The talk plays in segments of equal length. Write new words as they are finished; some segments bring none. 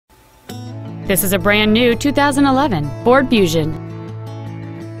This is a brand new 2011 Ford Fusion.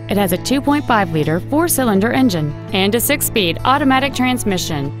 It has a 2.5-liter four-cylinder engine and a 6-speed automatic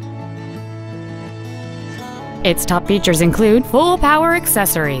transmission. Its top features include full power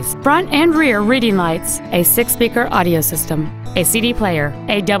accessories, front and rear reading lights, a 6-speaker audio system, a CD player,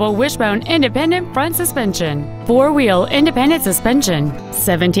 a double wishbone independent front suspension, 4-wheel independent suspension,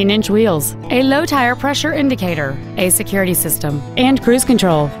 17-inch wheels, a low tire pressure indicator, a security system, and cruise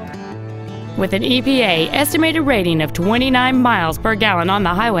control. With an EPA estimated rating of 29 miles per gallon on the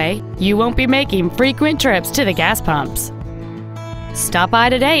highway, you won't be making frequent trips to the gas pumps. Stop by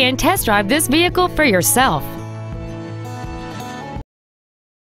today and test drive this vehicle for yourself.